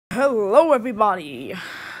Hello everybody!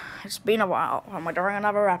 It's been a while. I'm doing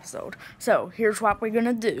another episode. So, here's what we're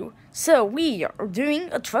gonna do. So, we are doing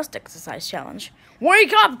a trust exercise challenge.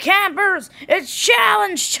 Wake up, campers! It's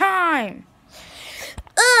challenge time!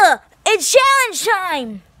 It's challenge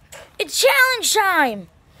time! It's challenge time!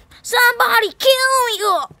 Somebody kill me!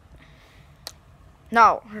 Ugh.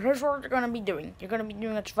 No, here's what you're gonna be doing. You're gonna be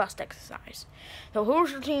doing a trust exercise. So,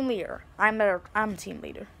 who's your team leader? I'm team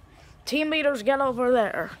leader. Team leaders, get over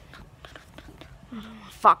there.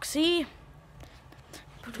 Foxy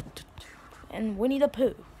and Winnie the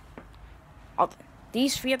Pooh.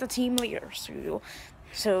 These three are the team leaders.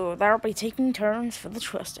 So they'll be taking turns for the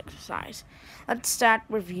trust exercise. Let's start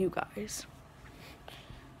with you guys.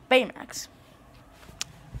 Baymax.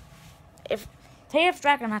 If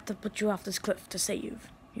Dragon had to put you off this cliff to save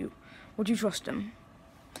you, would you trust him?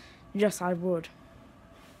 Yes, I would.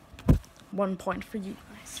 1 point for you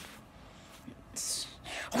guys.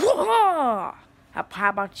 How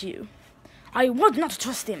about you? I would not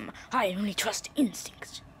trust him. I only trust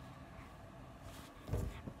instincts.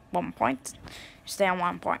 1 point. Stay on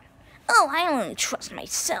 1 point. Oh, I only trust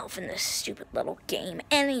myself in this stupid little game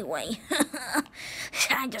anyway.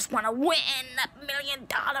 I just want to win $1 million.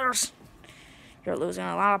 You're losing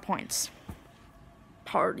a lot of points.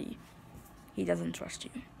 Party. He doesn't trust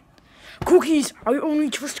you. Cookies! I only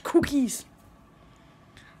trust cookies.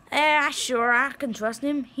 Sure, I can trust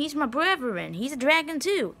him. He's my brother, and he's a dragon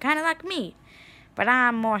too, kind of like me. But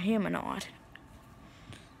I'm more humanoid.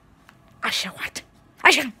 I shall what?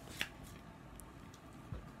 I shall.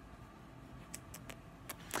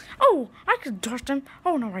 Oh, I can trust him.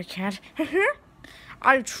 Oh, no, I can't.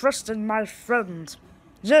 I trust in my friends.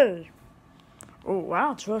 Yay. Oh,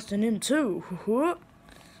 I'll trust in him too.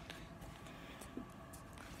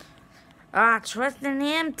 I trust in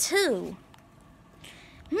him too.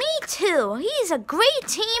 Me too. He's a great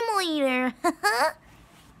team leader.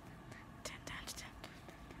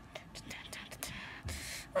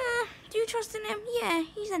 Do you trust in him? Yeah,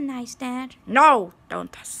 he's a nice dad. No,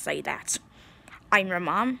 don't say that. I'm your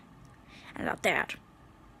mom and your dad.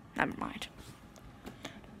 Never mind.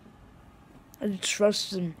 I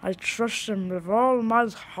trust him. I trust him with all my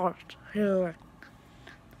heart. Do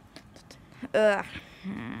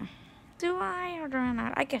I or do I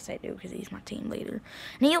not? I guess I do, because he's my team leader.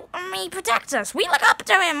 And he protects us. We look up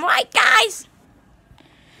to him, right, guys?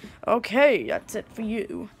 Okay, that's it for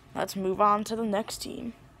you. Let's move on to the next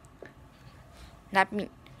team. That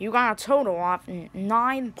means you got a total of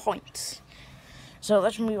 9 points. So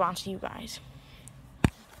let's move on to you guys.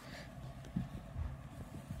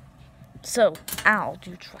 So, Al,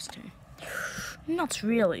 do you trust him? Not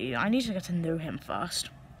really. I need to get to know him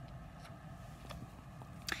first.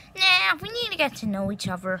 Nah, we need to get to know each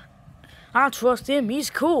other. I trust him. He's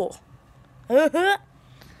cool. I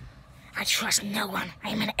trust no one.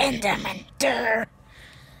 I'm an Enderman. Durr.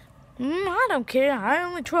 I don't care. I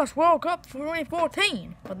only trust World Cup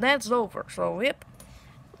 2014. But that's over, so yep.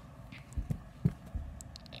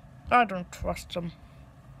 I don't trust him.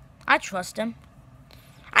 I trust him.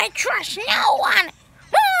 I trust no one.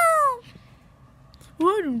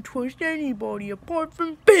 I don't trust anybody apart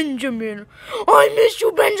from Benjamin. I miss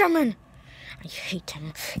you, Benjamin. I hate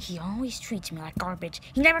him. He always treats me like garbage.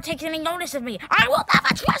 He never takes any notice of me. I will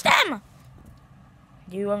never trust him.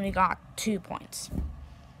 You only got 2 points.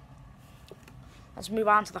 Let's move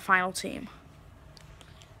on to the final team.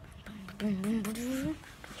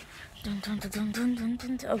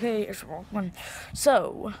 Okay, it's one.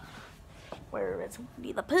 So, where is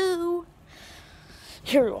Winnie the Pooh?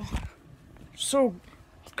 Here you are. So,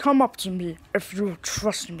 come up to me if you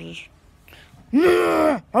trust me.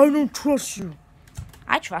 Nah, I don't trust you.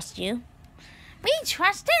 I trust you. We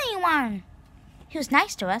trust anyone who's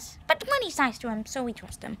nice to us, but Winnie's nice to him, so we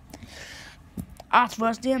trust him. I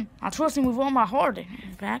trust him. I trust him with all my heart,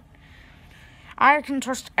 in fact. I can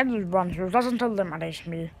trust anyone who doesn't eliminate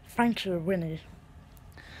me. Thank you, Winnie.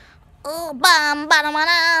 Oh,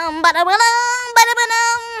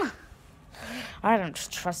 I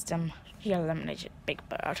don't trust him. He eliminated Big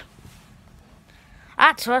Bird.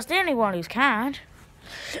 I trust anyone who's kind.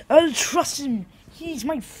 I trust him. He's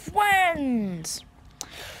my friend.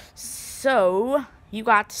 So, you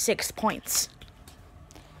got 6 points.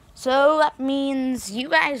 So, that means you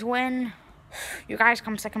guys win. You guys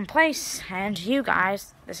come second place. And you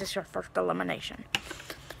guys, this is your first elimination.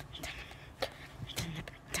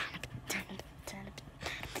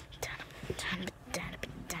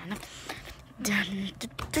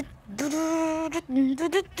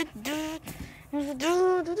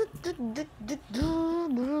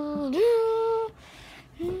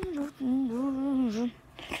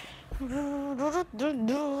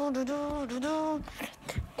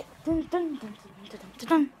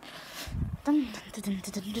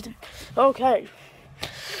 Okay.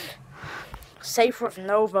 Safe with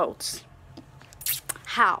no votes.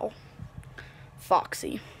 How?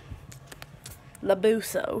 Foxy.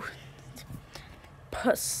 Labuso.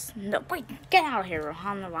 Puss. No, wait, get out of here. I'm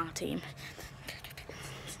on the wrong team.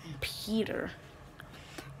 Peter.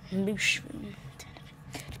 Mushroom.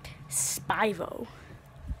 Spyro.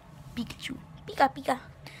 Pikachu. Pika Pika.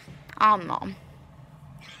 Nom.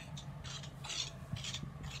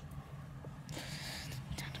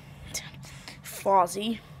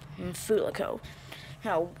 Fozzie and Fulico.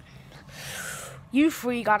 Now, you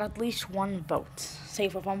three got at least one vote.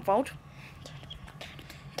 Safe with one vote.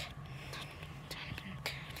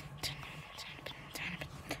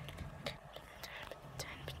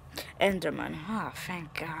 Enderman. Ah,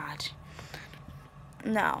 thank God.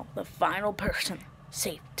 Now, the final person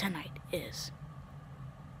safe tonight is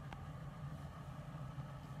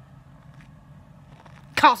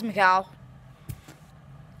Cosmic Owl.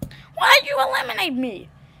 Why'd you eliminate me?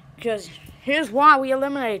 Because here's why we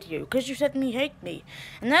eliminated you. Because you said me hate me.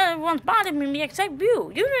 And then everyone's bothering me except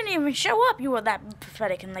you. You didn't even show up. You were that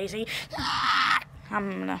pathetic and lazy. I'm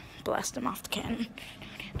gonna blast him off the cannon.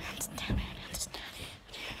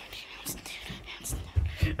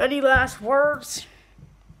 Any last words?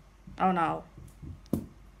 Oh no.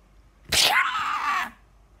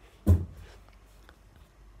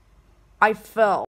 I fell.